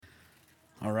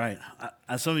All right.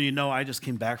 As some of you know, I just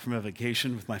came back from a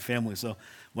vacation with my family. So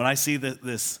when I see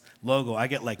this logo, I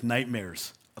get like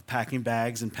nightmares of packing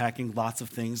bags and packing lots of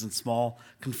things in small,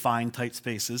 confined, tight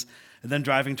spaces, and then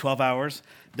driving 12 hours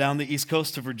down the East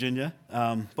Coast to Virginia.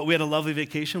 But we had a lovely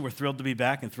vacation. We're thrilled to be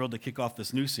back and thrilled to kick off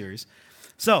this new series.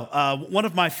 So one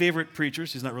of my favorite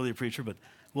preachers, he's not really a preacher, but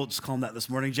we'll just call him that this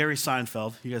morning, Jerry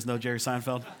Seinfeld. You guys know Jerry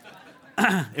Seinfeld?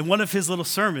 In one of his little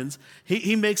sermons,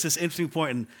 he makes this interesting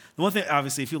point. And the one thing,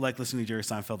 obviously, if you like listening to Jerry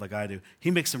Seinfeld like I do, he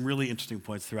makes some really interesting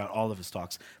points throughout all of his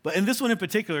talks. But in this one in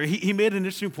particular, he made an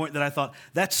interesting point that I thought,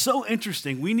 that's so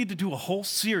interesting, we need to do a whole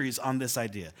series on this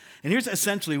idea. And here's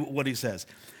essentially what he says.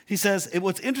 He says,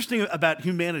 what's interesting about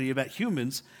humanity, about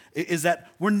humans, is that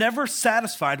we're never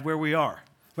satisfied where we are.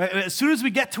 Right? As soon as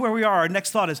we get to where we are, our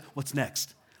next thought is, what's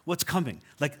next? What's coming?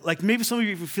 Like maybe some of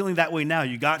you are feeling that way now.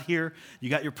 You got here, you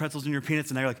got your pretzels and your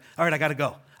peanuts, and now you're like, all right, I got to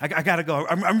go. I got to go.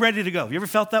 I'm ready to go. You ever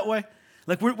felt that way?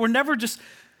 Like we're never just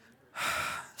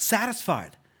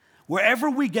satisfied. Wherever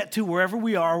we get to, wherever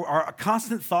we are, our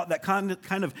constant thought, that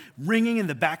kind of ringing in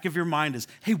the back of your mind is,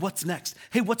 hey, what's next?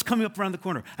 Hey, what's coming up around the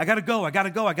corner? I got to go. I got to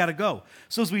go. I got to go.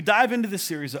 So as we dive into this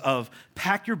series of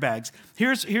Pack Your Bags,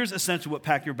 here's essentially what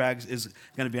Pack Your Bags is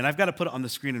going to be. And I've got to put it on the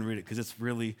screen and read it because it's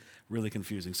really, really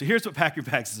confusing. So here's what Pack Your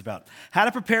Bags is about. How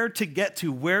to prepare to get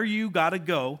to where you got to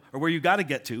go or where you got to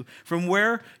get to from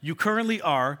where you currently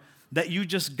are that you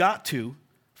just got to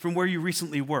from where you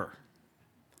recently were.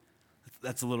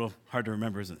 That's a little hard to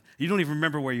remember, isn't it? You don't even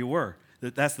remember where you were.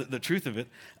 That's the truth of it.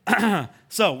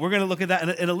 So we're going to look at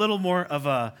that in a little more of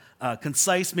a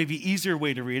concise, maybe easier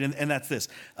way to read, and that's this.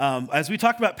 As we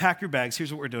talk about Pack Your Bags,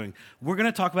 here's what we're doing. We're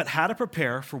going to talk about how to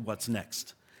prepare for what's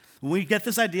next. When we get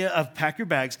this idea of pack your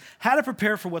bags, how to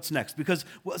prepare for what's next. Because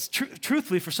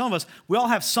truthfully, for some of us, we all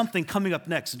have something coming up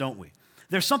next, don't we?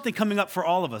 There's something coming up for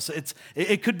all of us.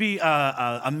 It could be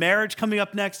a marriage coming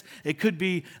up next. It could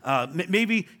be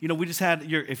maybe, we just had,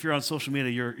 if you're on social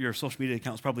media, your social media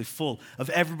account is probably full of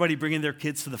everybody bringing their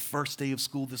kids to the first day of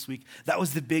school this week. That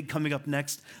was the big coming up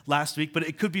next last week, but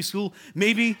it could be school.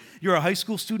 Maybe you're a high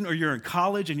school student or you're in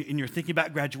college and you're thinking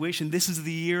about graduation. This is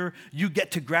the year you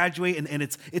get to graduate, and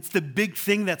it's the big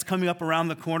thing that's coming up around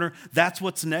the corner. That's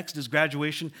what's next is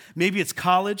graduation. Maybe it's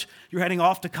college. You're heading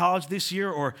off to college this year,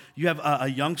 or you have a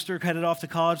youngster headed off to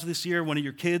college this year, one of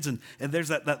your kids, and there's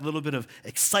that little bit of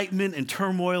excitement and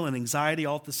turmoil and anxiety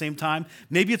all at the same time.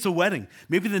 Maybe it's a wedding.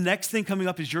 Maybe the next thing coming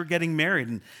up is you're getting married,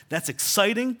 and that's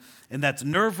exciting, and that's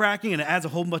nerve-wracking, and it adds a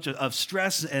whole bunch of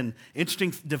stress and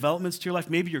interesting developments to your life.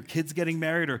 Maybe your kid's getting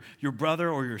married, or your brother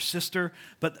or your sister,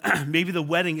 but maybe the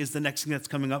wedding is the next thing that's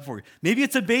coming up for you. Maybe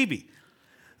it's a baby.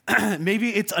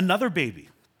 Maybe it's another baby.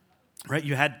 Right,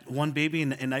 you had one baby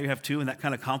and now you have two, and that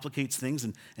kind of complicates things.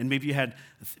 And maybe you had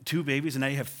two babies and now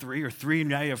you have three, or three and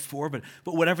now you have four. But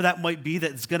whatever that might be,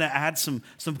 that's going to add some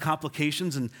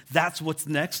complications, and that's what's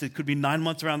next. It could be 9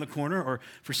 months around the corner, or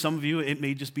for some of you, it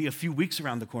may just be a few weeks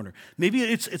around the corner. Maybe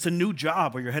it's a new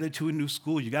job, or you're headed to a new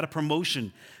school. You got a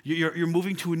promotion. You're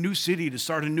moving to a new city to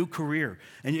start a new career,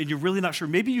 and you're really not sure.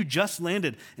 Maybe you just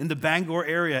landed in the Bangor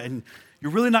area and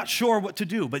you're really not sure what to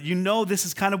do, but you know this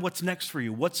is kind of what's next for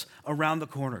you, what's around the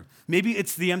corner. Maybe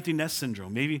it's the empty nest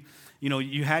syndrome. Maybe,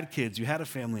 you had kids, you had a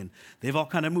family, and they've all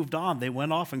kind of moved on. They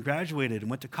went off and graduated and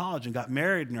went to college and got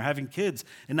married and are having kids,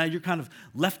 and now you're kind of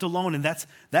left alone, and that's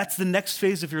the next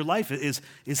phase of your life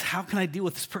is how can I deal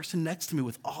with this person next to me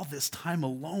with all this time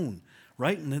alone,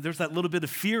 right? And there's that little bit of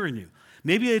fear in you.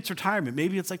 Maybe it's retirement.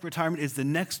 Maybe it's like retirement is the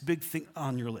next big thing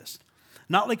on your list.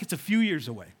 Not like it's a few years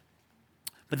away,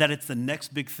 but that it's the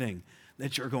next big thing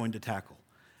that you're going to tackle.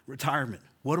 Retirement.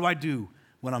 What do I do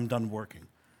when I'm done working?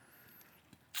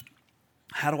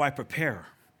 How do I prepare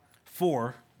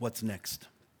for what's next?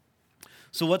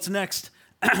 So what's next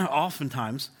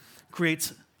oftentimes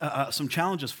creates some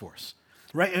challenges for us,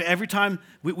 right? Every time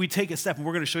we take a step, and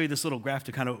we're going to show you this little graph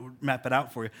to kind of map it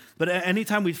out for you, but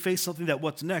anytime we face something that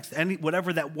what's next,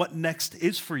 whatever that what next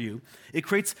is for you, it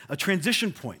creates a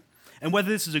transition point. And whether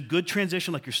this is a good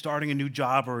transition, like you're starting a new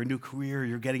job or a new career, or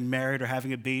you're getting married or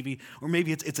having a baby, or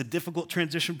maybe it's a difficult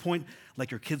transition point, like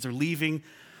your kids are leaving,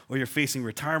 or you're facing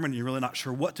retirement and you're really not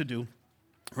sure what to do,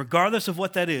 regardless of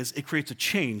what that is, it creates a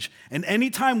change. And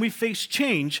anytime we face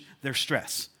change, there's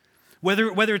stress.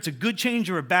 Whether it's a good change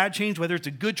or a bad change, whether it's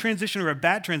a good transition or a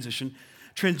bad transition,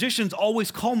 transitions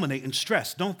always culminate in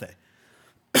stress, don't they?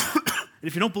 And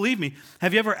if you don't believe me,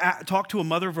 have you ever talked to a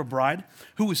mother of a bride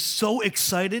who was so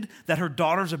excited that her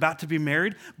daughter's about to be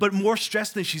married, but more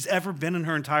stressed than she's ever been in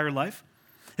her entire life?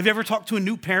 Have you ever talked to a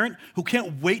new parent who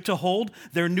can't wait to hold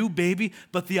their new baby,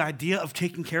 but the idea of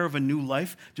taking care of a new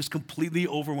life just completely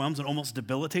overwhelms and almost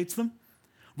debilitates them?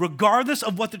 Regardless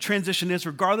of what the transition is,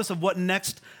 regardless of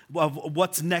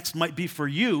what's next might be for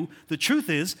you, the truth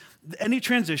is any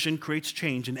transition creates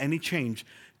change, and any change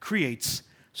creates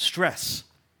stress.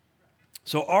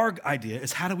 So our idea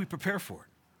is, how do we prepare for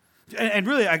it? And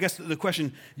really, I guess the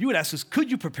question you would ask is,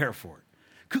 could you prepare for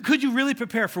it? Could you really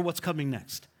prepare for what's coming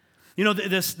next? You know,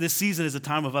 this season is a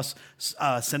time of us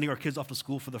sending our kids off to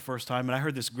school for the first time. And I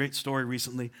heard this great story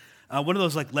recently. One of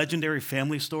those like legendary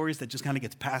family stories that just kind of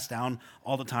gets passed down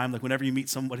all the time. Like whenever you meet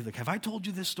somebody, like, have I told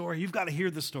you this story? You've got to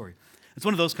hear this story. It's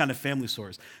one of those kind of family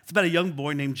stories. It's about a young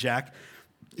boy named Jack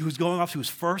who's going off to his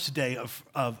first day of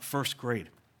first grade.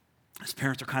 His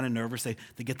parents are kind of nervous. They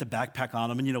get the backpack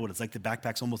on him, and you know what it's like. The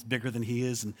backpack's almost bigger than he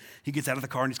is, and he gets out of the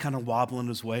car, and he's kind of wobbling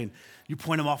his way, and you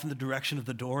point him off in the direction of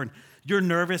the door, and you're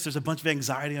nervous. There's a bunch of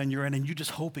anxiety on your end, and you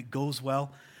just hope it goes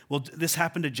well. Well, this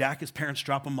happened to Jack. His parents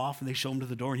drop him off, and they show him to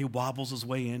the door, and he wobbles his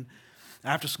way in.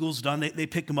 After school's done, they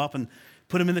pick him up and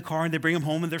put him in the car, and they bring him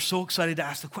home, and they're so excited to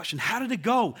ask the question, how did it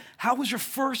go? How was your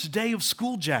first day of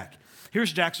school, Jack?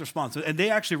 Here's Jack's response, and they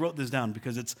actually wrote this down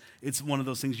because it's one of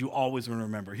those things you always want to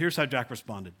remember. Here's how Jack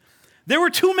responded. There were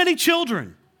too many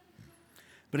children,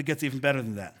 but it gets even better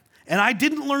than that. And I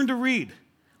didn't learn to read.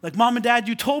 Like, Mom and Dad,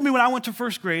 you told me when I went to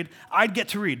first grade, I'd get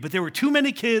to read, but there were too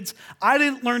many kids. I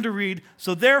didn't learn to read,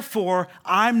 so therefore,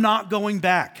 I'm not going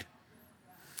back.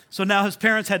 So now his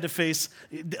parents had to face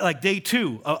like day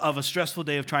 2 of a stressful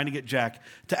day of trying to get Jack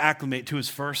to acclimate to his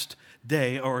first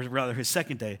day, or rather his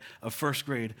second day of first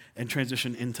grade and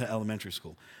transition into elementary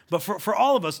school. But for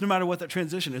all of us, no matter what that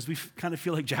transition is, we kind of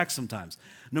feel like Jack sometimes.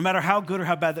 No matter how good or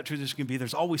how bad that transition can be,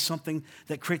 there's always something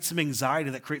that creates some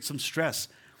anxiety, that creates some stress,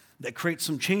 that creates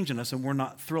some change in us, and we're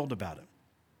not thrilled about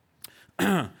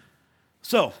it.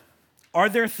 So, are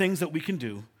there things that we can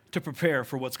do to prepare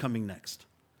for what's coming next?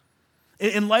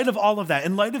 In light of all of that,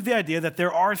 in light of the idea that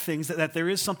there are things, that there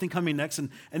is something coming next, and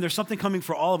there's something coming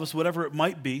for all of us, whatever it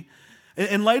might be,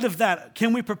 in light of that,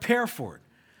 can we prepare for it?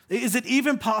 Is it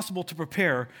even possible to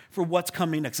prepare for what's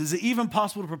coming next? Is it even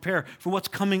possible to prepare for what's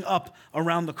coming up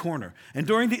around the corner? And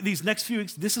during these next few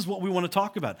weeks, this is what we want to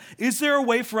talk about. Is there a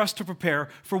way for us to prepare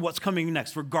for what's coming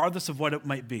next, regardless of what it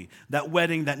might be? That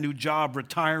wedding, that new job,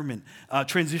 retirement,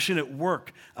 transition at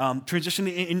work, transition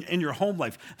in your home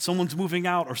life. Someone's moving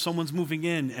out or someone's moving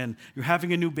in and you're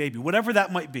having a new baby, whatever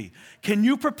that might be. Can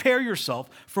you prepare yourself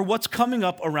for what's coming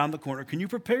up around the corner? Can you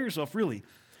prepare yourself really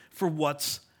for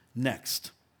what's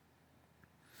next?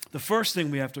 The first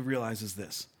thing we have to realize is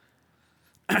this,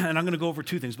 and I'm going to go over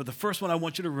 2 things, but the first one I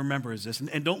want you to remember is this,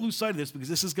 and don't lose sight of this because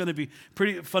this is going to be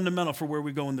pretty fundamental for where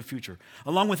we go in the future.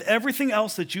 Along with everything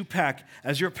else that you pack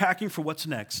as you're packing for what's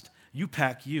next, you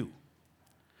pack you.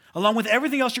 Along with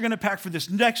everything else you're going to pack for this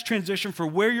next transition, for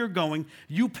where you're going,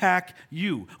 you pack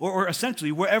you, or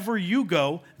essentially wherever you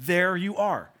go, there you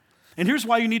are. And here's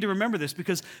why you need to remember this,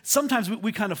 because sometimes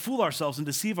we kind of fool ourselves and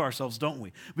deceive ourselves, don't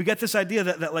we? We get this idea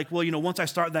that like, well, once I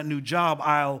start that new job,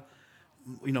 I'll,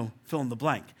 fill in the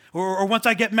blank. Or once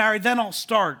I get married, then I'll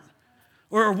start.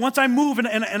 Or once I move and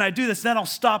I do this, then I'll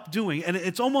stop doing. And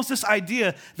it's almost this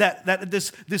idea that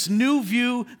this new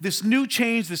view, this new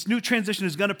change, this new transition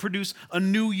is going to produce a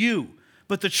new you.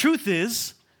 But the truth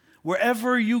is,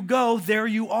 wherever you go, there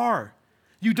you are.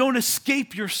 You don't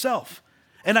escape yourself.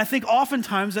 And I think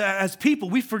oftentimes as people,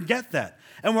 we forget that.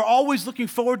 And we're always looking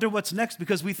forward to what's next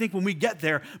because we think when we get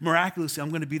there, miraculously, I'm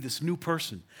going to be this new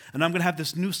person. And I'm going to have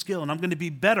this new skill. And I'm going to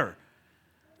be better.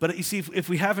 But you see, if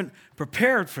we haven't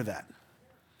prepared for that,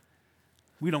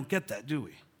 we don't get that, do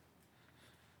we?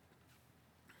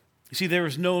 You see, there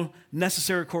is no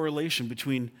necessary correlation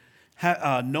between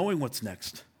knowing what's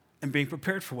next and being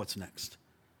prepared for what's next.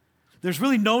 There's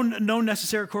really no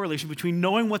necessary correlation between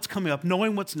knowing what's coming up,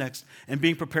 knowing what's next, and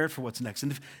being prepared for what's next.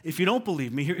 And if you don't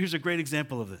believe me, here's a great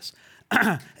example of this.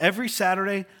 Every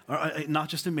Saturday, not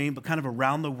just in Maine, but kind of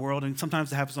around the world, and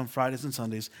sometimes it happens on Fridays and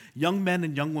Sundays, young men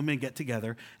and young women get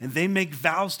together, and they make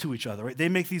vows to each other. Right? They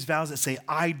make these vows that say,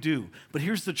 I do. But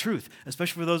here's the truth,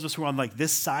 especially for those of us who are on like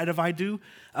this side of I do,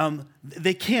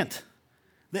 they can't.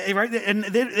 Right? And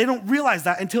they don't realize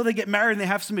that until they get married and they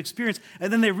have some experience.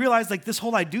 And then they realize like this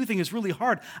whole I do thing is really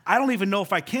hard. I don't even know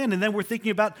if I can. And then we're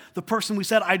thinking about the person we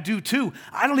said I do to.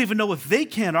 I don't even know if they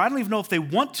can, or I don't even know if they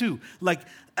want to. Like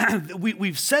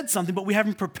we've said something, but we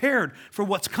haven't prepared for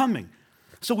what's coming.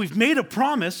 So we've made a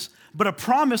promise, but a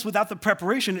promise without the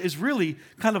preparation is really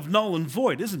kind of null and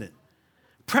void, isn't it?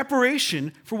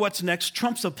 Preparation for what's next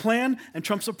trumps a plan and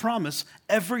trumps a promise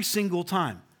every single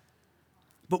time.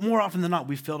 But more often than not,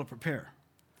 we fail to prepare.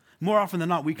 More often than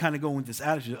not, we kind of go with this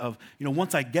attitude of,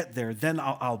 once I get there, then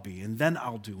I'll be, and then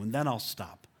I'll do, and then I'll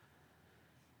stop.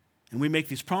 And we make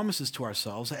these promises to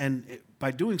ourselves, and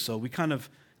by doing so, we kind of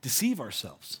deceive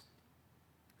ourselves.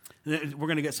 We're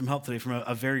going to get some help today from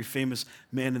a very famous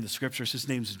man in the scriptures. His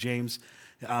name's James.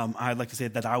 I'd like to say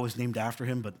that I was named after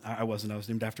him, but I wasn't. I was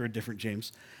named after a different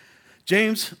James.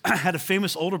 James had a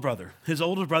famous older brother. His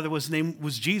older brother's name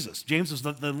was Jesus. James was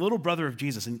the little brother of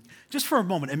Jesus. And just for a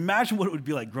moment, imagine what it would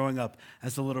be like growing up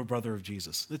as the little brother of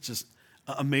Jesus. It just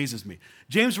amazes me.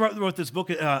 James wrote this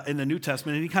book in the New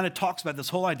Testament, and he kind of talks about this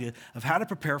whole idea of how to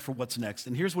prepare for what's next.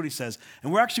 And here's what he says.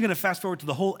 And we're actually going to fast forward to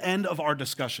the whole end of our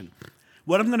discussion.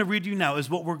 What I'm going to read you now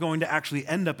is what we're going to actually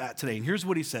end up at today. And here's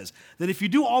what he says, that if you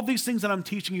do all these things that I'm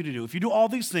teaching you to do, if you do all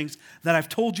these things that I've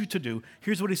told you to do,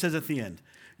 here's what he says at the end.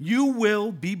 You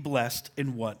will be blessed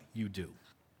in what you do.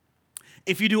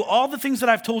 If you do all the things that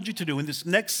I've told you to do in this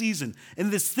next season, in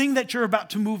this thing that you're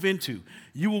about to move into,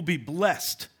 you will be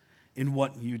blessed in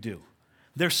what you do.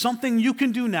 There's something you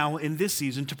can do now in this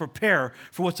season to prepare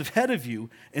for what's ahead of you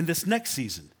in this next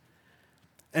season.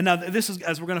 And now this is,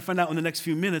 as we're going to find out in the next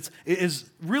few minutes, it is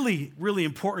really, really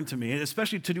important to me,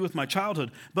 especially to do with my childhood.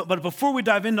 But before we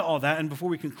dive into all that and before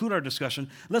we conclude our discussion,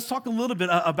 let's talk a little bit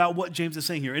about what James is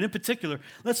saying here. And in particular,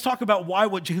 let's talk about why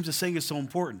what James is saying is so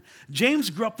important. James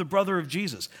grew up the brother of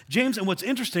Jesus. James, and what's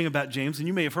interesting about James, and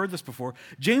you may have heard this before,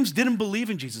 James didn't believe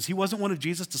in Jesus. He wasn't one of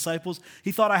Jesus' disciples.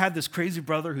 He thought, I had this crazy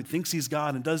brother who thinks he's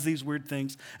God and does these weird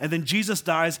things. And then Jesus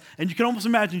dies, and you can almost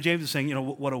imagine James is saying,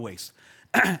 what a waste.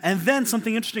 And then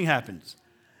something interesting happens.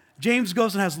 James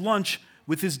goes and has lunch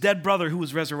with his dead brother who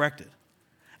was resurrected.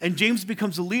 And James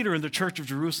becomes a leader in the church of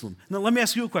Jerusalem. Now, let me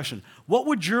ask you a question. What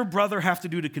would your brother have to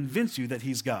do to convince you that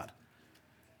he's God?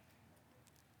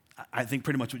 I think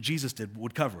pretty much what Jesus did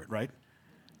would cover it, right?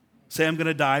 Say, I'm going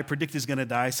to die, predict he's going to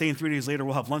die, say in 3 days later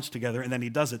we'll have lunch together, and then he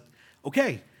does it.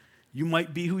 Okay, you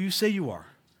might be who you say you are.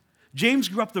 James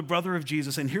grew up the brother of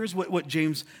Jesus, and here's what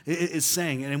James is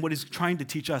saying, and what he's trying to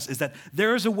teach us, is that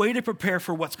there is a way to prepare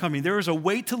for what's coming. There is a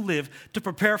way to live to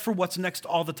prepare for what's next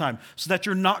all the time, so that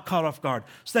you're not caught off guard,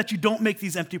 so that you don't make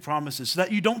these empty promises, so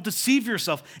that you don't deceive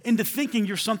yourself into thinking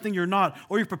you're something you're not,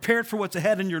 or you're prepared for what's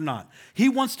ahead and you're not. He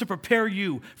wants to prepare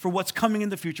you for what's coming in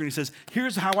the future, and he says,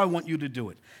 here's how I want you to do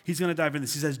it. He's going to dive into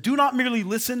this. He says, do not merely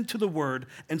listen to the word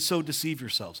and so deceive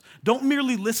yourselves. Don't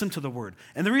merely listen to the word.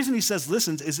 And the reason he says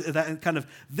listens is that in kind of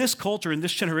this culture, in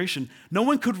this generation, no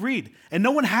one could read. And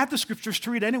no one had the scriptures to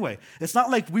read anyway. It's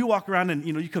not like we walk around and,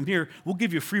 you come here, we'll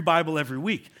give you a free Bible every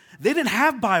week. They didn't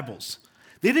have Bibles.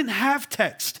 They didn't have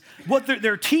text. What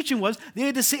their teaching was, they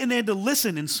had to sit and they had to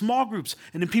listen in small groups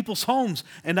and in people's homes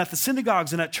and at the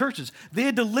synagogues and at churches. They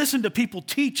had to listen to people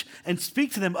teach and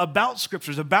speak to them about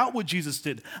scriptures, about what Jesus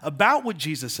did, about what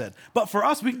Jesus said. But for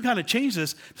us, we can kind of change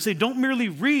this to say, don't merely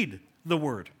read the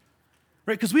word,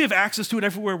 right? Because we have access to it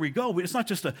everywhere we go. It's not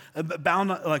just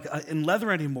bound in leather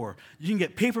anymore. You can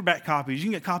get paperback copies. You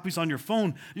can get copies on your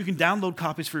phone. You can download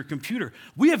copies for your computer.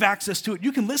 We have access to it.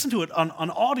 You can listen to it on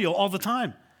audio all the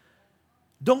time.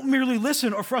 Don't merely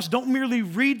listen, or for us, don't merely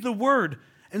read the word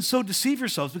and so deceive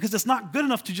yourselves, because it's not good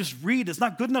enough to just read. It's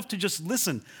not good enough to just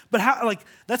listen. But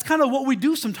that's kind of what we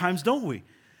do sometimes, don't we?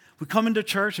 We come into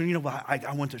church and,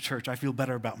 I went to church. I feel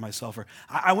better about myself. Or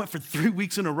I went for 3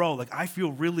 weeks in a row. I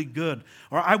feel really good.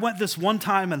 Or I went this one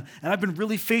time and I've been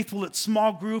really faithful at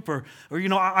small group. Or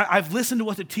I've listened to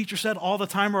what the teacher said all the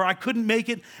time. Or I couldn't make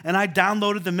it and I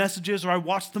downloaded the messages or I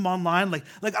watched them online.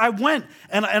 I went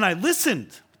and I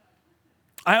listened.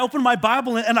 I opened my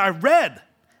Bible and I read.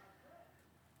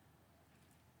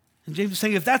 And James is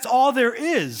saying, if that's all there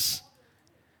is,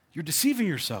 you're deceiving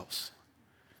yourselves.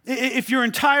 If your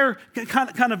entire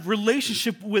kind of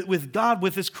relationship with God,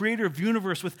 with this creator of the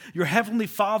universe, with your heavenly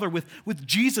Father, with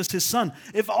Jesus, his son,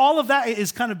 if all of that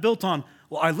is kind of built on,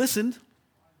 well, I listened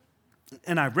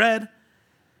and I read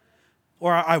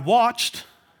or I watched,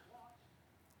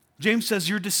 James says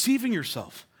you're deceiving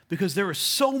yourself, because there is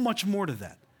so much more to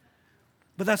that.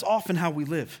 But that's often how we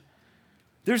live.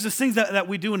 There's this thing that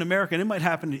we do in America, and it might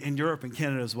happen in Europe and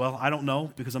Canada as well. I don't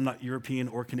know, because I'm not European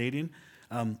or Canadian.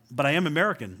 But I am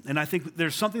American, and I think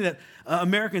there's something that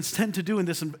Americans tend to do in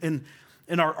this,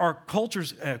 in our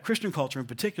cultures, Christian culture in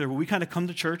particular, where we kind of come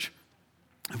to church.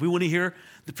 If we want to hear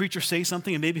the preacher say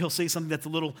something, and maybe he'll say something that's a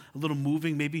little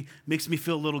moving, maybe makes me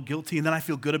feel a little guilty, and then I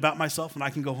feel good about myself, and I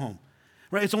can go home.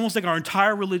 Right? It's almost like our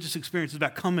entire religious experience is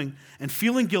about coming and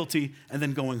feeling guilty and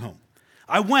then going home.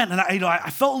 I went, and I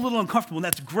felt a little uncomfortable, and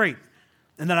that's great,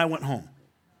 and then I went home.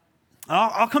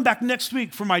 I'll come back next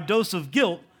week for my dose of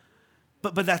guilt,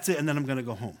 but that's it, and then I'm going to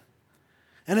go home.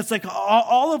 And it's like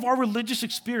all of our religious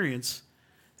experience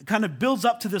kind of builds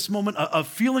up to this moment of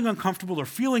feeling uncomfortable or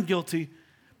feeling guilty,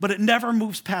 but it never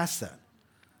moves past that.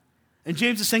 And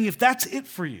James is saying, if that's it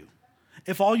for you,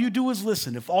 if all you do is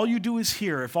listen, if all you do is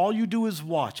hear, if all you do is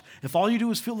watch, if all you do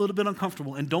is feel a little bit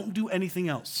uncomfortable and don't do anything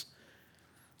else,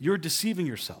 you're deceiving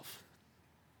yourself.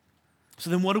 So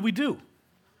then what do?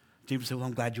 James said, well,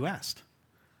 I'm glad you asked.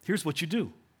 Here's what you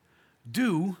do.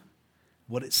 Do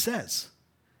what it says.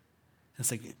 And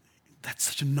it's like, that's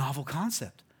such a novel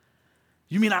concept.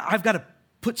 You mean I've got to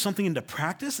put something into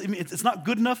practice? I mean, it's not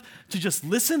good enough to just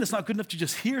listen. It's not good enough to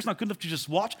just hear. It's not good enough to just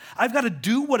watch. I've got to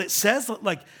do what it says.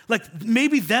 Like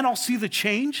maybe then I'll see the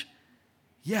change.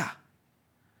 Yeah.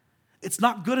 It's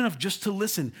not good enough just to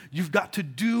listen. You've got to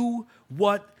do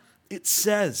what it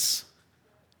says.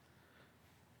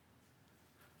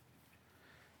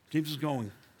 James is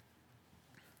going,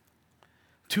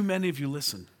 too many of you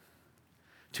listen.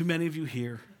 Too many of you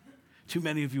hear. Too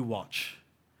many of you watch.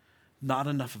 Not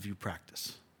enough of you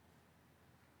practice.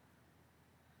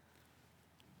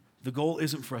 The goal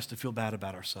isn't for us to feel bad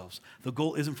about ourselves. The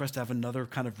goal isn't for us to have another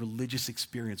kind of religious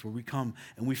experience where we come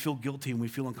and we feel guilty and we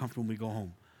feel uncomfortable when we go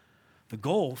home. The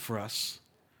goal for us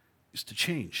is to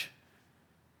change.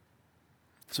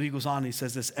 So he goes on and he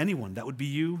says this, anyone, that would be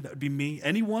you, that would be me,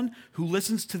 anyone who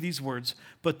listens to these words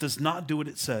but does not do what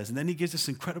it says. And then he gives this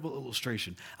incredible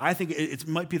illustration. I think it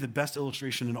might be the best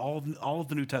illustration in all of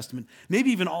the New Testament,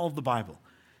 maybe even all of the Bible.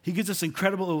 He gives this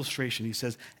incredible illustration. He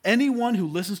says, anyone who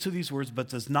listens to these words but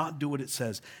does not do what it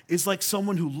says is like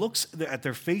someone who looks at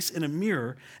their face in a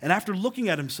mirror and after looking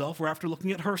at himself or after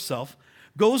looking at herself,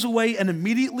 goes away and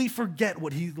immediately forget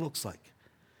what he looks like.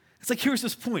 It's like, here's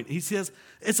this point. He says,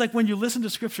 it's like when you listen to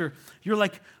Scripture, you're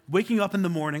like waking up in the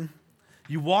morning,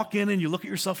 you walk in and you look at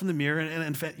yourself in the mirror, and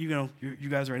in fact, you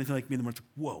guys are anything like me in the morning,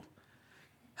 whoa,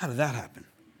 how did that happen?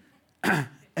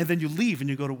 And then you leave and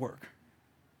you go to work.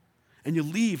 And you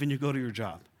leave and you go to your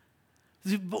job.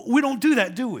 But we don't do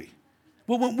that, do we?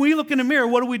 Well, when we look in the mirror,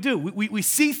 what do? We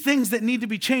see things that need to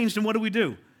be changed, and what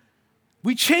do?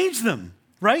 We change them,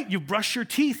 right? You brush your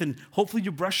teeth, and hopefully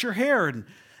you brush your hair,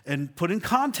 and put in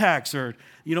contacts, or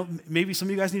maybe some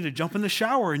of you guys need to jump in the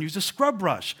shower and use a scrub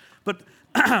brush. But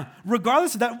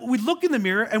regardless of that, we look in the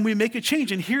mirror and we make a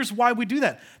change. And here's why we do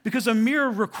that. Because a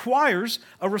mirror requires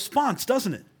a response,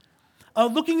 doesn't it?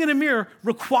 Looking in a mirror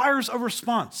requires a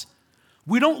response.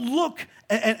 We don't look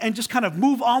and just kind of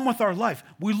move on with our life.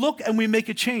 We look and we make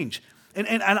a change. And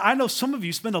I know some of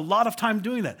you spend a lot of time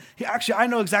doing that. Actually, I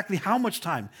know exactly how much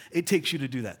time it takes you to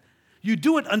do that. You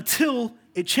do it until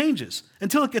it changes,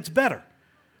 until it gets better,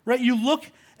 right? You look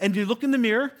in the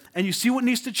mirror and you see what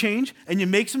needs to change and you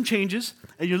make some changes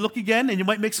and you look again and you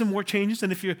might make some more changes.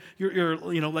 And if you're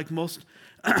like most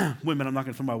women, I'm not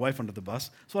going to throw my wife under the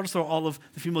bus, so I'll just throw all of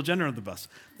the female gender under the bus.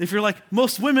 If you're like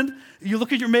most women, you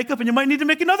look at your makeup and you might need to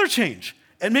make another change.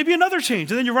 And maybe another change.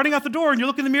 And then you're running out the door and you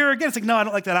look in the mirror again. It's like, no, I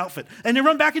don't like that outfit. And you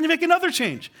run back and you make another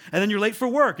change. And then you're late for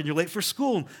work and you're late for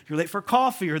school. And you're late for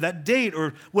coffee or that date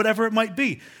or whatever it might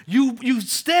be. You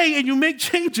stay and you make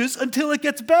changes until it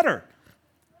gets better.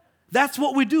 That's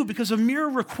what we do because a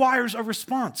mirror requires a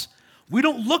response. We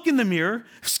don't look in the mirror,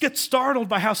 get startled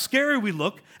by how scary we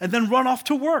look, and then run off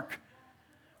to work.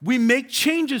 We make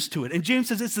changes to it. And James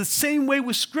says it's the same way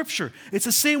with Scripture. It's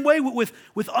the same way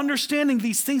with understanding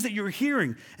these things that you're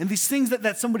hearing and these things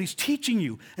that somebody's teaching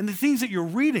you and the things that you're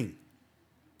reading.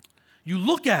 You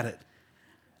look at it,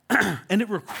 and it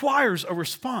requires a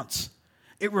response.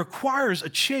 It requires a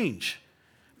change.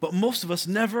 But most of us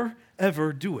never,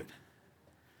 ever do it.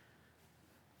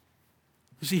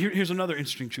 You see, here's another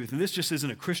interesting truth. And this just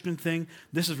isn't a Christian thing.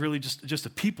 This is really just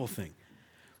a people thing.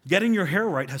 Getting your hair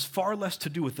right has far less to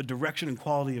do with the direction and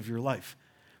quality of your life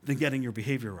than getting your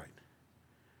behavior right.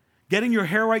 Getting your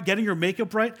hair right, getting your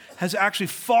makeup right has actually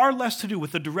far less to do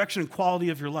with the direction and quality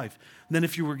of your life than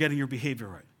if you were getting your behavior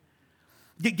right.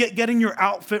 Getting your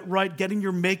outfit right, getting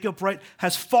your makeup right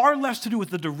has far less to do with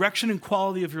the direction and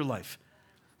quality of your life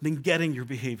than getting your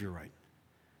behavior right.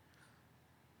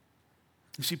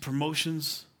 You see,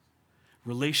 promotions,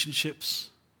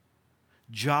 relationships,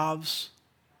 jobs,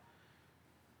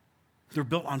 they're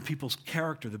built on people's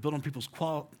character. They're built on people's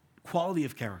quality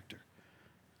of character,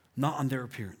 not on their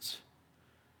appearance.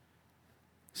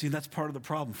 See, that's part of the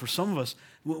problem. For some of us,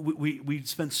 we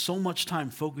spend so much time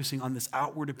focusing on this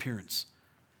outward appearance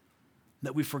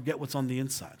that we forget what's on the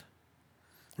inside,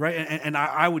 right? And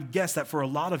I would guess that for a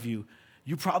lot of you,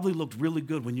 you probably looked really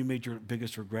good when you made your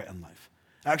biggest regret in life.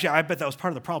 Actually, I bet that was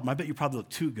part of the problem. I bet you probably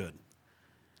looked too good.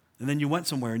 And then you went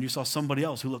somewhere and you saw somebody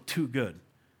else who looked too good.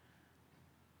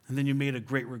 And then you made a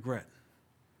great regret.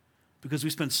 Because we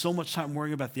spend so much time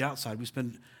worrying about the outside, we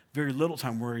spend very little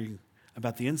time worrying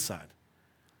about the inside.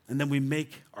 And then we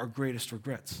make our greatest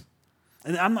regrets.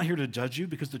 And I'm not here to judge you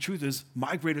because the truth is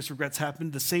my greatest regrets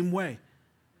happened the same way.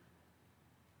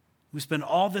 We spend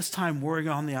all this time worrying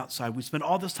on the outside. We spend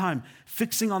all this time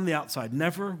fixing on the outside,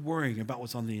 never worrying about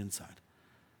what's on the inside.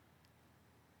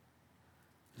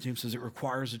 James says it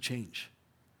requires a change.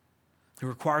 It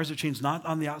requires a change not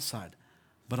on the outside,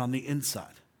 but on the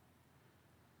inside.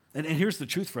 And here's the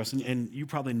truth for us, and you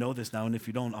probably know this now, and if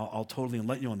you don't, I'll totally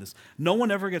enlighten you on this. No one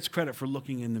ever gets credit for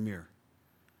looking in the mirror.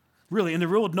 Really, in the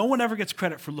real world, no one ever gets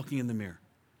credit for looking in the mirror.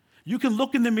 You can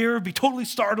look in the mirror, be totally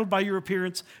startled by your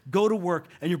appearance, go to work,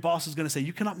 and your boss is going to say,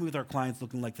 you cannot move with our clients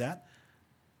looking like that.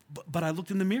 But I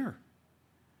looked in the mirror.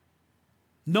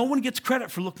 No one gets credit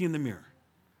for looking in the mirror.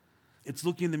 It's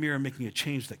looking in the mirror and making a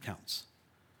change that counts.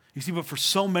 You see, but for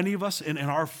so many of us in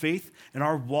our faith, in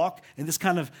our walk, in this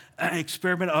kind of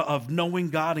experiment of knowing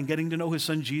God and getting to know his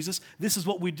son Jesus, this is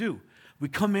what we do. We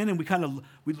come in and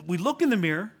we look in the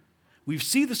mirror, we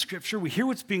see the scripture, we hear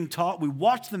what's being taught, we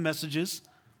watch the messages,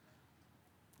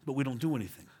 but we don't do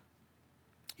anything.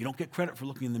 You don't get credit for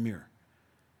looking in the mirror.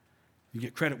 You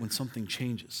get credit when something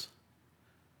changes.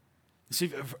 You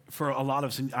see, for a lot of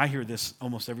us, and I hear this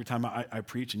almost every time I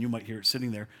preach, and you might hear it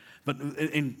sitting there, but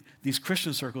in these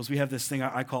Christian circles, we have this thing,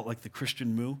 I call it like the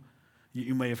Christian moo.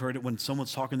 You may have heard it when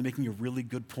someone's talking, they're making a really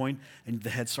good point, and the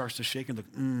head starts to shake and look,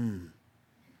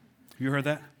 You heard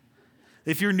that?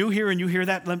 If you're new here and you hear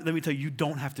that, let me tell you, you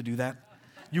don't have to do that.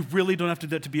 You really don't have to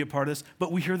do that to be a part of this,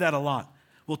 but we hear that a lot.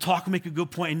 We'll talk and make a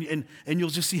good point, and you'll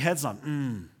just see heads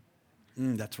on,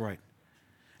 that's right.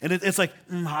 And it's like,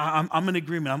 I'm in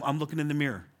agreement, I'm looking in the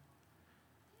mirror.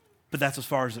 But that's as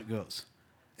far as it goes.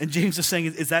 And James is saying,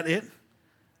 is that it?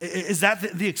 Is that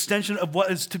the extension of what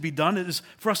is to be done? It is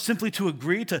for us simply to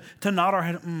agree, to nod our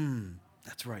head,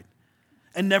 that's right.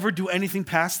 And never do anything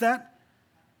past that?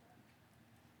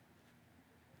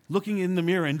 Looking in the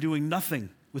mirror and doing nothing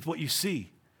with what you see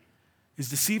is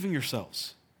deceiving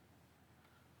yourselves.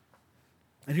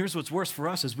 And here's what's worse for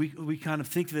us is we kind of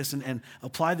think this and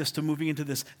apply this to moving into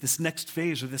this next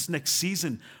phase or this next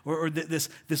season or this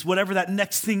whatever that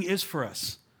next thing is for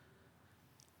us.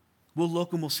 We'll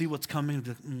look and we'll see what's coming and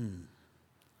be like,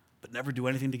 but never do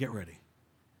anything to get ready.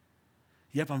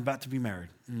 Yep, I'm about to be married.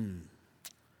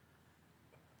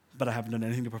 But I haven't done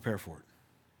anything to prepare for it.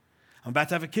 I'm about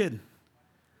to have a kid,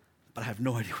 but I have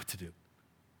no idea what to do.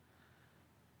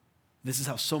 This is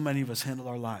how so many of us handle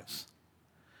our lives.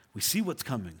 We see what's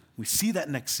coming. We see that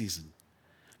next season,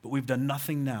 but we've done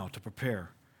nothing now to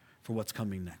prepare for what's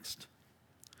coming next.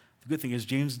 The good thing is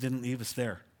James didn't leave us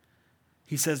there.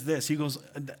 He says this, he goes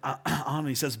on and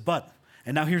he says, but,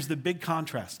 and now here's the big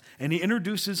contrast. And he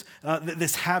introduces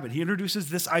this habit. He introduces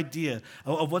this idea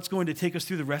of what's going to take us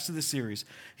through the rest of the series.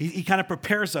 He kind of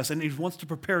prepares us and he wants to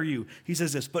prepare you. He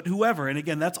says this, but whoever, and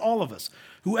again, that's all of us,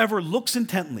 whoever looks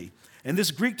intently. And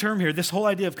this Greek term here, this whole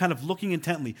idea of kind of looking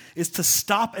intently is to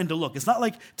stop and to look. It's not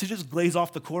like to just glaze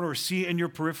off the corner or see it in your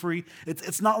periphery.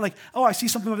 It's not like, oh, I see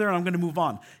something over there and I'm going to move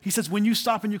on. He says when you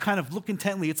stop and you kind of look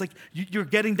intently, it's like you're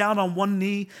getting down on one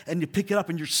knee and you pick it up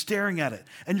and you're staring at it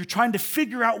and you're trying to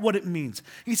figure out what it means.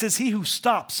 He says he who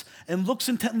stops and looks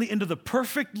intently into the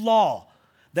perfect law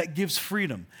that gives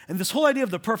freedom. And this whole idea of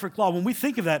the perfect law, when we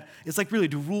think of that, it's like really,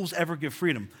 do rules ever give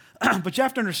freedom? But you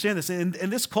have to understand this.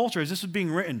 In this culture, as this was being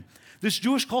written, this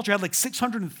Jewish culture had like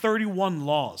 631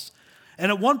 laws.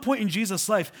 And at one point in Jesus'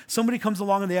 life, somebody comes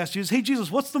along and they ask Jesus, hey,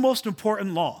 Jesus, what's the most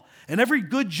important law? And every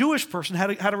good Jewish person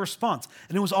had a response.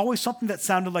 And it was always something that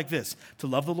sounded like this: to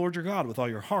love the Lord your God with all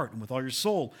your heart and with all your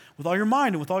soul, with all your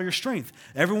mind and with all your strength.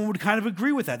 Everyone would kind of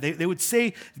agree with that. They would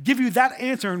say, give you that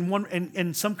answer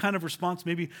in some kind of response,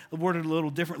 maybe worded a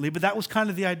little differently, but that was kind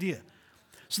of the idea.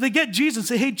 So they get Jesus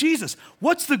and say, hey, Jesus,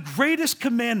 what's the greatest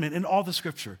commandment in all the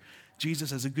scripture?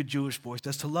 Jesus, as a good Jewish boy,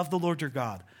 says to love the Lord your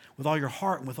God with all your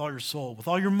heart and with all your soul, with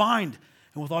all your mind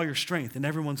and with all your strength. And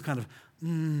everyone's kind of,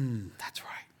 that's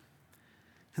right.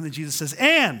 And then Jesus says,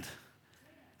 and.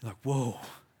 You're like, whoa.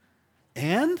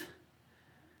 And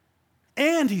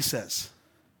he says,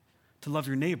 to love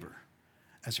your neighbor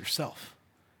as yourself.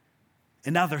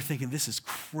 And now they're thinking, this is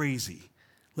crazy.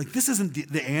 Like, this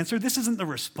isn't the answer. This isn't the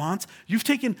response. You've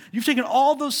taken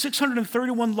all those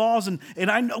 631 laws, and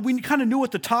I know we kind of knew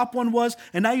what the top one was,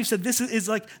 and now you said this is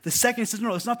like the second. He says,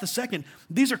 no, it's not the second.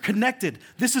 These are connected.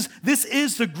 This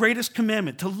is the greatest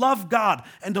commandment, to love God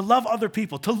and to love other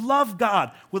people, to love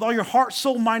God with all your heart,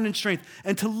 soul, mind, and strength,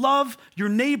 and to love your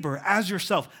neighbor as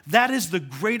yourself. That is the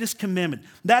greatest commandment.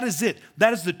 That is it.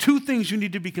 That is the two things you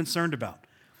need to be concerned about.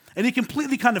 And he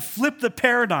completely kind of flipped the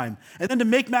paradigm. And then to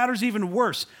make matters even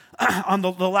worse, on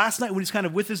the last night when he's kind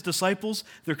of with his disciples,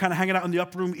 they're kind of hanging out in the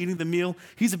upper room eating the meal.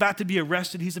 He's about to be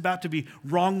arrested. He's about to be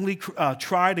wrongly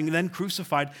tried and then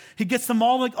crucified. He gets them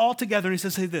all together and he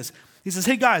says, hey, this. He says,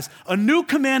 hey, guys, a new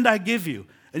command I give you.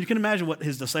 And you can imagine what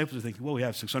his disciples are thinking. Well, we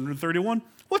have 631.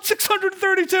 What's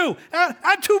 632?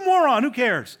 Add 2 more on. Who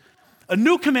cares? A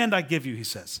new command I give you, he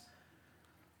says.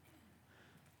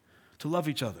 To love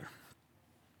each other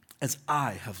as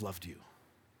I have loved you.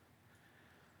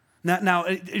 Now,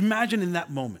 imagine in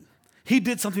that moment, he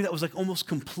did something that was like almost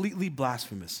completely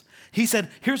blasphemous. He said,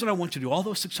 here's what I want you to do. All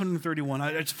those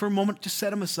 631, for a moment, just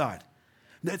set them aside.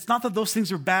 It's not that those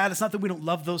things are bad. It's not that we don't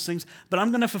love those things, but I'm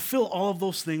going to fulfill all of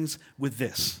those things with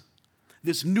this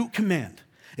new command.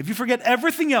 If you forget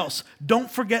everything else, don't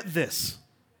forget this.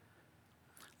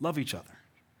 Love each other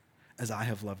as I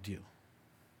have loved you.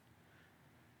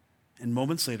 And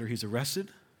moments later, he's arrested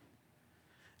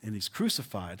and he's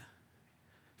crucified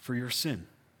for your sin.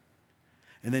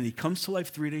 And then he comes to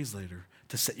life 3 days later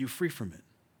to set you free from it.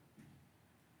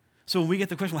 So when we get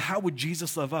the question, well, how would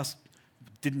Jesus love us?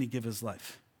 Didn't he give his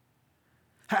life?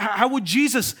 How would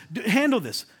Jesus handle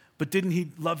this? But didn't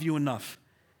he love you enough,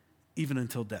 even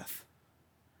until death?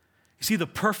 You see, the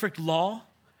perfect law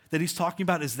that he's talking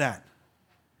about is that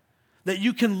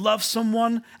you can love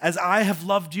someone as I have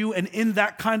loved you, and in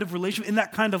that kind of relationship, in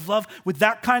that kind of love, with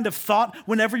that kind of thought,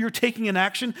 whenever you're taking an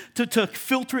action, to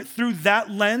filter it through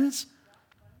that lens,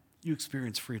 you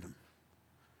experience freedom.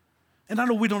 And I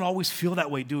know we don't always feel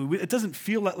that way, do we? It doesn't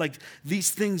feel like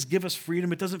these things give us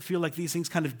freedom. It doesn't feel like these things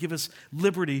kind of give us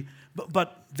liberty,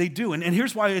 but they do. And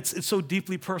here's why it's so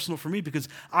deeply personal for me, because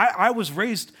I was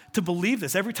raised to believe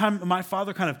this. Every time my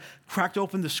father kind of cracked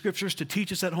open the scriptures to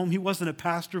teach us at home, he wasn't a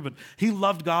pastor, but he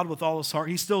loved God with all his heart.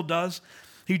 He still does.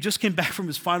 He just came back from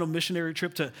his final missionary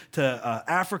trip to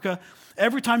Africa.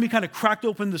 Every time he kind of cracked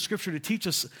open the scripture to teach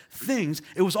us things,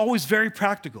 it was always very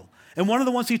practical. And one of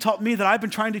the ones he taught me that I've been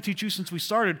trying to teach you since we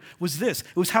started was this.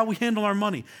 It was how we handle our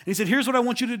money. And he said, here's what I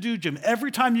want you to do, Jim.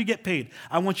 Every time you get paid,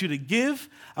 I want you to give,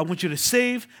 I want you to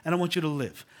save, and I want you to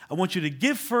live. I want you to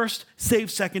give first,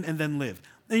 save second, and then live.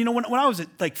 And you know, when I was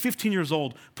like 15 years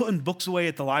old, putting books away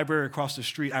at the library across the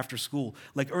street after school,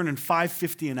 like earning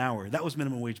 $5.50 an hour. That was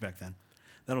minimum wage back then.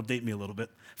 That'll date me a little bit.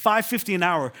 $5.50 an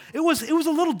hour. It was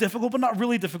a little difficult, but not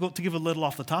really difficult to give a little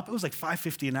off the top. It was like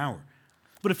 $5.50 an hour.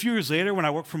 But a few years later, when I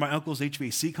worked for my uncle's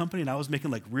HVAC company and I was making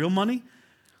like real money,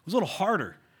 it was a little harder.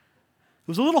 It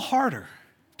was a little harder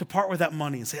to part with that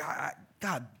money and say,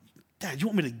 God, Dad, you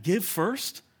want me to give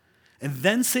first and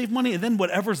then save money and then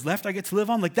whatever's left I get to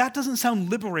live on? Like, that doesn't sound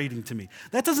liberating to me.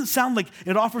 That doesn't sound like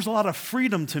it offers a lot of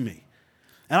freedom to me.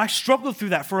 And I struggled through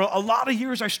that. For a lot of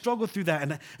years, I struggled through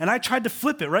that. And I tried to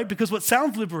flip it, right? Because what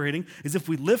sounds liberating is if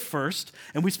we live first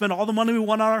and we spend all the money we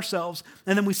want on ourselves,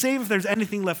 and then we save if there's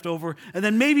anything left over, and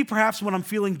then maybe perhaps when I'm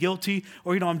feeling guilty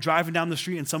or, I'm driving down the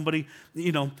street and somebody,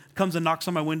 comes and knocks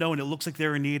on my window and it looks like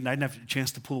they're in need and I didn't have a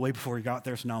chance to pull away before he got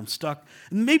there, so now I'm stuck.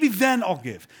 And maybe then I'll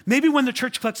give. Maybe when the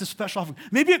church collects a special offering.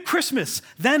 Maybe at Christmas,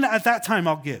 then at that time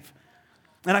I'll give.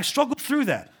 And I struggled through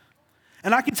that.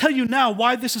 And I can tell you now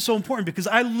why this is so important, because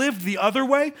I lived the other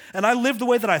way, and I lived the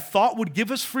way that I thought would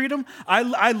give us freedom.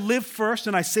 I lived first,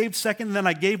 and I saved second, and then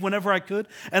I gave whenever I could.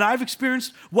 And I've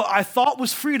experienced what I thought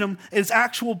was freedom is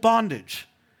actual bondage,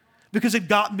 because it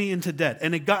got me into debt,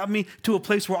 and it got me to a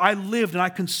place where I lived and I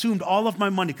consumed all of my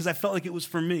money because I felt like it was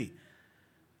for me.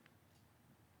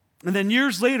 And then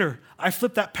years later, I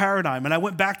flipped that paradigm, and I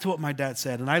went back to what my dad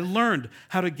said, and I learned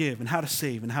how to give and how to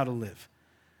save and how to live.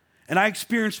 And I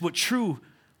experienced what true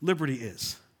liberty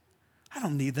is. I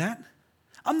don't need that.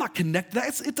 I'm not connected to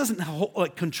that. It doesn't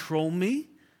control me.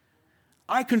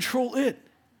 I control it.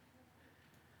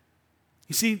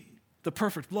 You see, the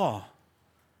perfect law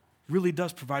really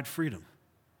does provide freedom.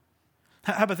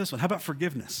 How about this one? How about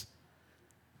forgiveness?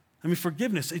 I mean,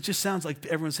 forgiveness, it just sounds like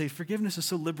everyone say forgiveness is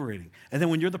so liberating. And then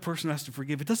when you're the person who has to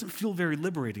forgive, it doesn't feel very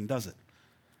liberating, does it?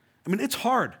 I mean, it's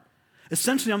hard.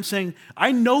 Essentially, I'm saying,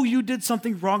 I know you did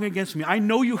something wrong against me. I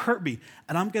know you hurt me,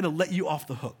 and I'm going to let you off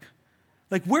the hook.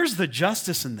 Like, where's the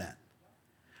justice in that?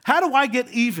 How do I get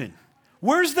even?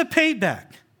 Where's the payback?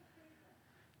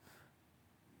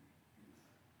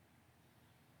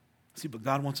 See, but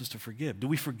God wants us to forgive. Do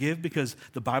we forgive because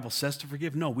the Bible says to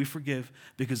forgive? No, we forgive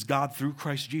because God, through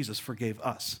Christ Jesus, forgave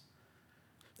us.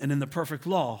 And in the perfect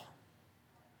law,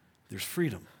 there's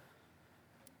freedom.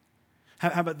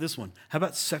 How about this one? How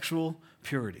about sexual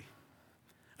purity?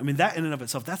 I mean, that in and of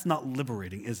itself, that's not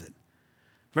liberating, is it?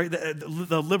 Right?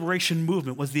 The liberation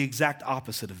movement was the exact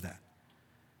opposite of that.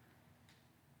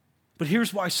 But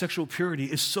here's why sexual purity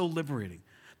is so liberating.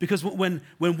 Because when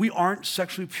we aren't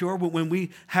sexually pure, when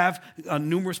we have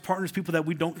numerous partners, people that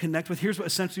we don't connect with, here's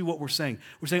essentially what we're saying.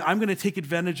 We're saying, I'm going to take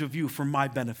advantage of you for my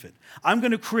benefit. I'm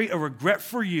going to create a regret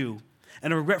for you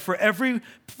and a regret for every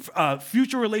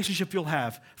future relationship you'll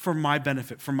have for my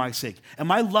benefit, for my sake.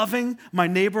 Am I loving my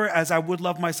neighbor as I would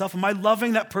love myself? Am I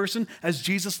loving that person as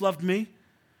Jesus loved me?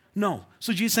 No.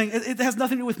 So Jesus is saying, it has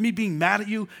nothing to do with me being mad at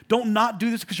you. Don't not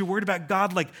do this because you're worried about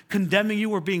God like condemning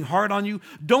you or being hard on you.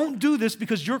 Don't do this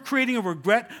because you're creating a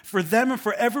regret for them and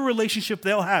for every relationship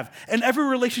they'll have and every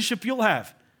relationship you'll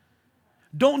have.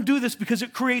 Don't do this because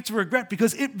it creates a regret,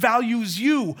 because it values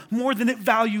you more than it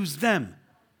values them.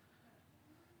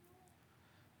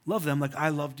 Love them like I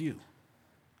loved you.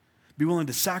 Be willing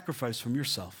to sacrifice from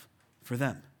yourself for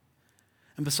them.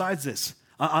 And besides this,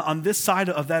 on this side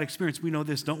of that experience, we know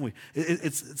this, don't we?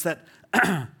 It's that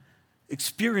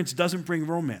experience doesn't bring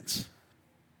romance.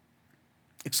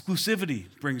 Exclusivity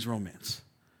brings romance.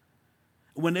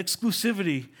 When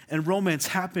exclusivity and romance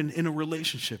happen in a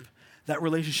relationship, that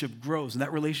relationship grows, and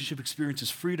that relationship experiences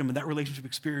freedom, and that relationship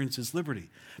experiences liberty,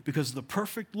 because the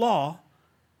perfect law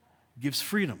gives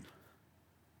freedom.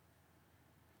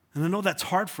 And I know that's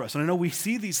hard for us, and I know we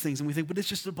see these things and we think, but it's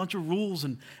just a bunch of rules,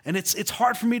 and it's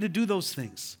hard for me to do those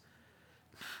things.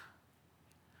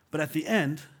 But at the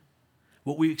end,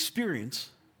 what we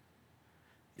experience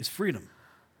is freedom.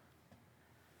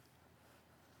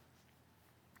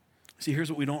 See, here's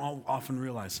what we don't often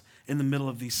realize in the middle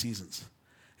of these seasons,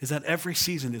 is that every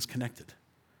season is connected.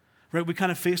 Right? We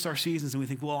kind of face our seasons and we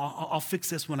think, well, I'll fix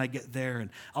this when I get there, and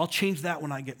I'll change that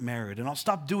when I get married, and I'll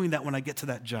stop doing that when I get to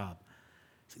that job.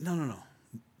 No.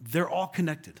 They're all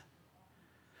connected.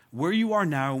 Where you are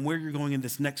now and where you're going in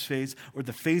this next phase, or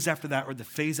the phase after that, or the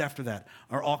phase after that,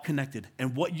 are all connected.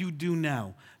 And what you do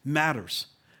now matters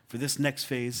for this next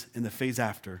phase and the phase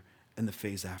after and the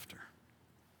phase after.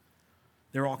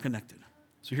 They're all connected.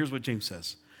 So here's what James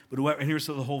says. And here's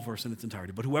the whole verse in its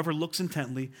entirety. But whoever looks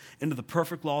intently into the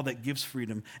perfect law that gives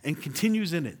freedom and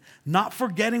continues in it, not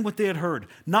forgetting what they had heard,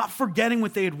 not forgetting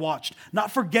what they had watched,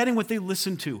 not forgetting what they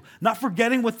listened to, not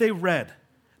forgetting what they read,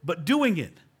 but doing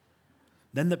it,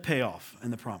 then the payoff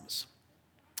and the promise.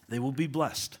 They will be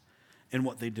blessed in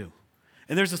what they do.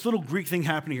 And there's this little Greek thing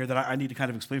happening here that I need to kind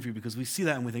of explain for you, because we see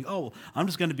that and we think, oh, I'm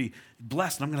just going to be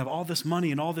blessed and I'm going to have all this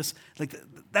money and all this. Like,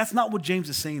 that's not what James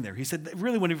is saying there. He said, that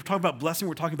really, when we're talking about blessing,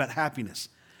 we're talking about happiness.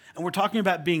 And we're talking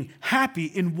about being happy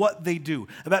in what they do,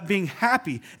 about being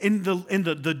happy in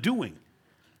the doing,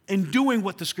 in doing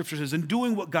what the scripture says, in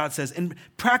doing what God says, and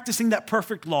practicing that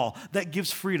perfect law that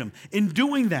gives freedom. In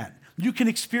doing that, you can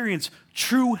experience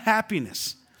true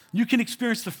happiness. You can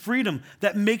experience the freedom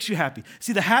that makes you happy.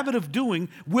 See, the habit of doing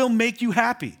will make you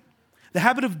happy. The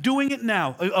habit of doing it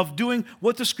now, of doing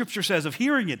what the scripture says, of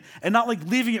hearing it, and not like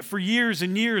leaving it for years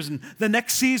and years and the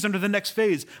next season or the next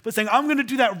phase, but saying, I'm going to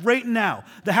do that right now.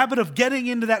 The habit of getting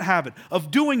into that habit,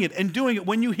 of doing it and doing it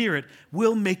when you hear it,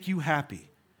 will make you happy,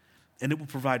 and it will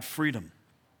provide freedom.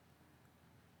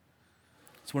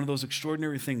 It's one of those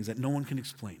extraordinary things that no one can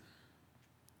explain.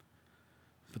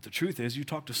 But the truth is, you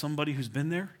talk to somebody who's been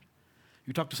there,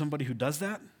 you talk to somebody who does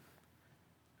that,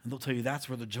 and they'll tell you that's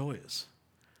where the joy is.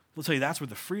 They'll tell you that's where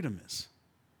the freedom is.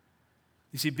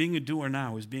 You see, being a doer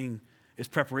now is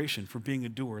preparation for being a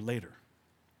doer later.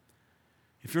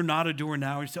 If you're not a doer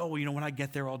now, you say, oh, well, when I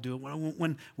get there, I'll do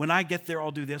it. When I get there,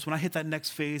 I'll do this. When I hit that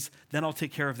next phase, then I'll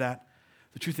take care of that.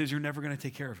 The truth is, you're never going to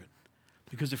take care of it.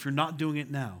 Because if you're not doing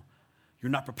it now,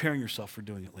 you're not preparing yourself for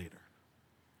doing it later.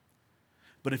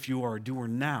 But if you are a doer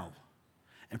now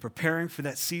and preparing for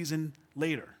that season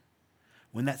later,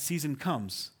 when that season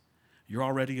comes, you're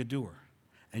already a doer.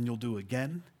 And you'll do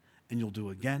again, and you'll do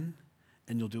again,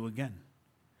 and you'll do again.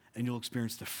 And you'll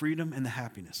experience the freedom and the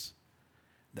happiness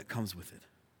that comes with it.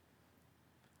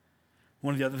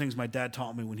 One of the other things my dad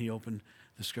taught me when he opened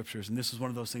the scriptures, and this is one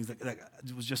of those things that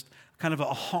was just kind of a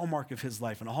hallmark of his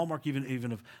life, and a hallmark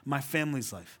even of my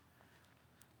family's life,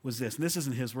 was this. And this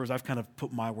isn't his words. I've kind of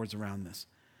put my words around this.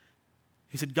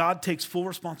 He said, God takes full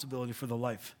responsibility for the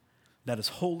life that is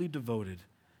wholly devoted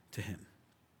to him.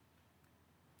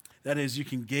 That is, you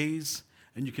can gaze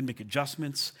and you can make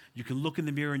adjustments. You can look in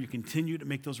the mirror and you continue to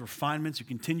make those refinements. You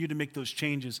continue to make those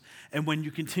changes. And when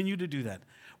you continue to do that,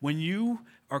 when you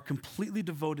are completely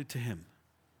devoted to him,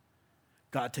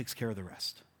 God takes care of the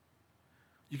rest.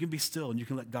 You can be still and you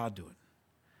can let God do it.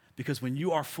 Because when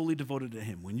you are fully devoted to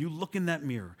him, when you look in that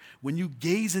mirror, when you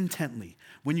gaze intently,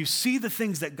 when you see the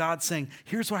things that God's saying,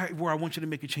 here's where I want you to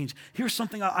make a change. Here's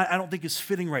something I don't think is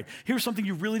fitting right. Here's something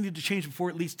you really need to change before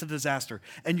it leads to disaster.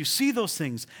 And you see those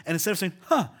things, and instead of saying,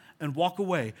 and walk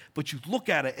away, but you look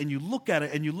at it, and you look at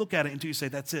it, and you look at it until you say,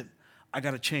 that's it, I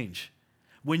got to change.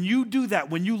 When you do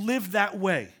that, when you live that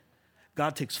way,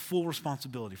 God takes full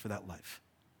responsibility for that life.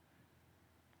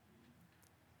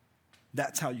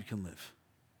 That's how you can live.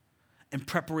 in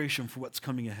preparation for what's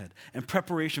coming ahead, in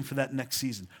preparation for that next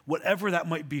season, whatever that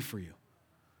might be for you.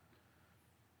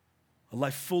 A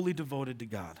life fully devoted to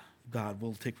God, God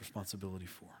will take responsibility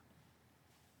for.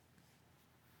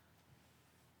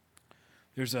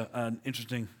 There's an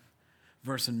interesting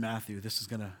verse in Matthew.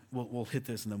 We'll hit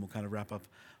this and then we'll kind of wrap up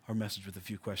our message with a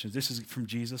few questions. This is from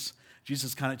Jesus.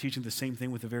 Jesus is kind of teaching the same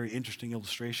thing with a very interesting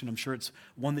illustration. I'm sure it's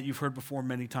one that you've heard before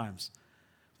many times.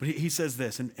 But he says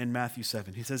this in Matthew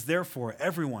 7. He says, therefore,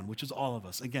 everyone, which is all of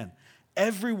us, again,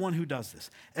 everyone who does this,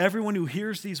 everyone who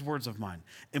hears these words of mine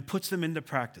and puts them into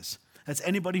practice, that's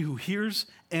anybody who hears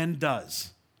and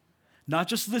does. Not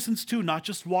just listens to, not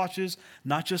just watches,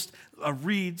 not just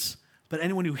reads, but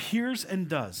anyone who hears and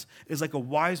does is like a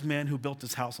wise man who built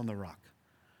his house on the rock.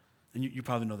 And you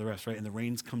probably know the rest, right? And the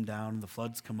rains come down and the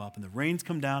floods come up, and the rains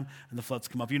come down and the floods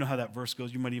come up. You know how that verse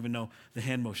goes. You might even know the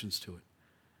hand motions to it.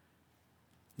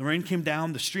 The rain came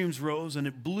down, the streams rose, and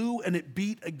it blew and it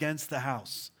beat against the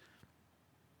house.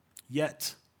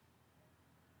 Yet,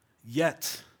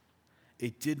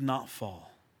 it did not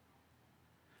fall.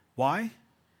 Why?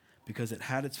 Because it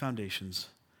had its foundations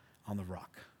on the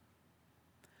rock.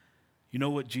 You know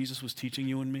what Jesus was teaching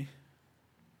you and me?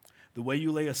 The way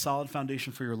you lay a solid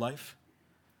foundation for your life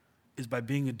is by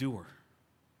being a doer.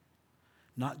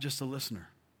 Not just a listener,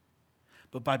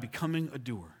 but by becoming a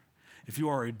doer. If you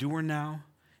are a doer now,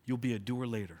 you'll be a doer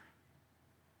later.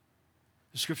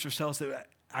 The scripture tells us that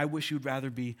I wish you'd rather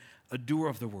be a doer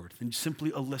of the word than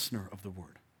simply a listener of the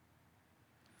word.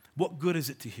 What good is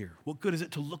it to hear? What good is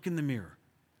it to look in the mirror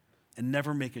and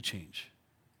never make a change?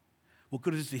 What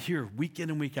good is it to hear week in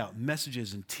and week out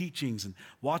messages and teachings and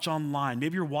watch online?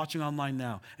 Maybe you're watching online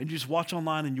now and you just watch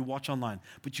online and you watch online,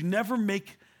 but you never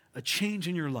make a change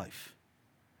in your life.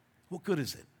 What good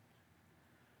is it?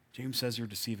 James says you're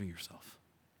deceiving yourself.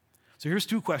 So here's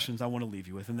two questions I want to leave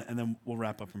you with, and then we'll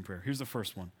wrap up in prayer. Here's the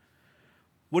first one.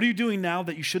 What are you doing now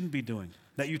that you shouldn't be doing?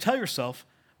 That you tell yourself,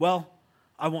 well,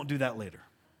 I won't do that later.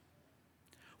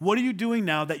 What are you doing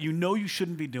now that you know you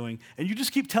shouldn't be doing? And you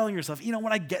just keep telling yourself,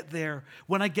 when I get there,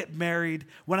 when I get married,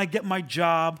 when I get my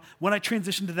job, when I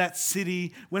transition to that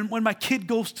city, when my kid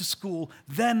goes to school,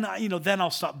 then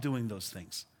I'll stop doing those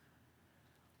things.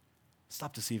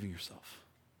 Stop deceiving yourself.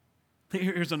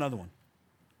 Here's another one.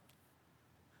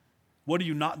 What are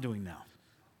you not doing now?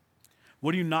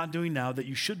 What are you not doing now that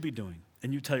you should be doing?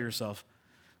 And you tell yourself,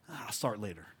 I'll start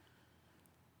later.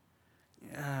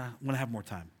 When I have more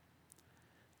time.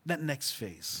 That next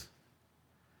phase.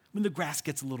 When the grass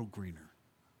gets a little greener.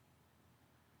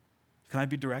 Can I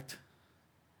be direct?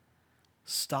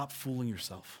 Stop fooling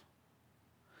yourself.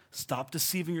 Stop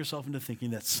deceiving yourself into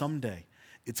thinking that someday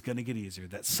it's going to get easier,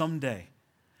 that someday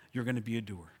you're going to be a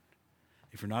doer.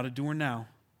 If you're not a doer now,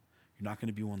 you're not going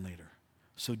to be one later.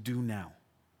 So do now.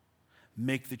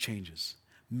 Make the changes.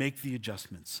 Make the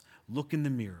adjustments. Look in the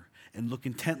mirror and look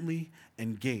intently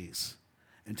and gaze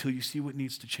until you see what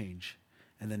needs to change,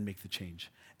 and then make the change.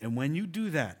 And when you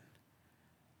do that,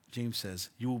 James says,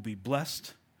 you will be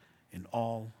blessed in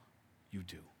all you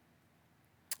do.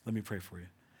 Let me pray for you.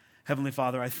 Heavenly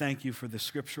Father, I thank you for this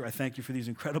scripture. I thank you for these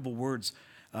incredible words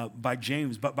by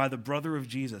James, but by the brother of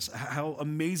Jesus. How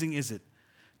amazing is it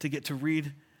to get to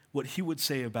read what he would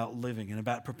say about living and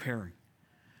about preparing.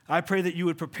 I pray that you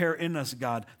would prepare in us,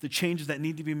 God, the changes that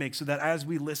need to be made so that as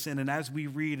we listen and as we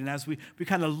read and as we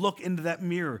kind of look into that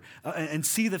mirror and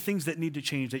see the things that need to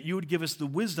change, that you would give us the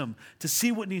wisdom to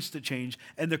see what needs to change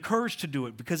and the courage to do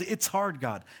it, because it's hard,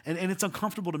 God, and it's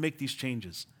uncomfortable to make these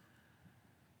changes.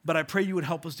 But I pray you would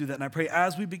help us do that. And I pray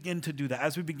as we begin to do that,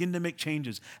 as we begin to make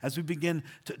changes, as we begin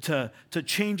to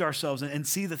change ourselves and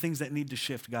see the things that need to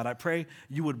shift, God, I pray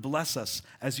you would bless us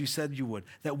as you said you would,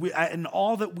 that in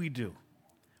all that we do,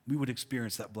 we would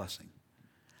experience that blessing.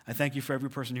 I thank you for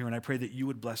every person here, and I pray that you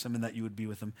would bless them and that you would be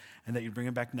with them and that you'd bring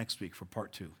them back next week for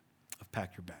part 2 of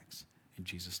Pack Your Bags. In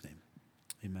Jesus' name,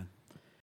 amen.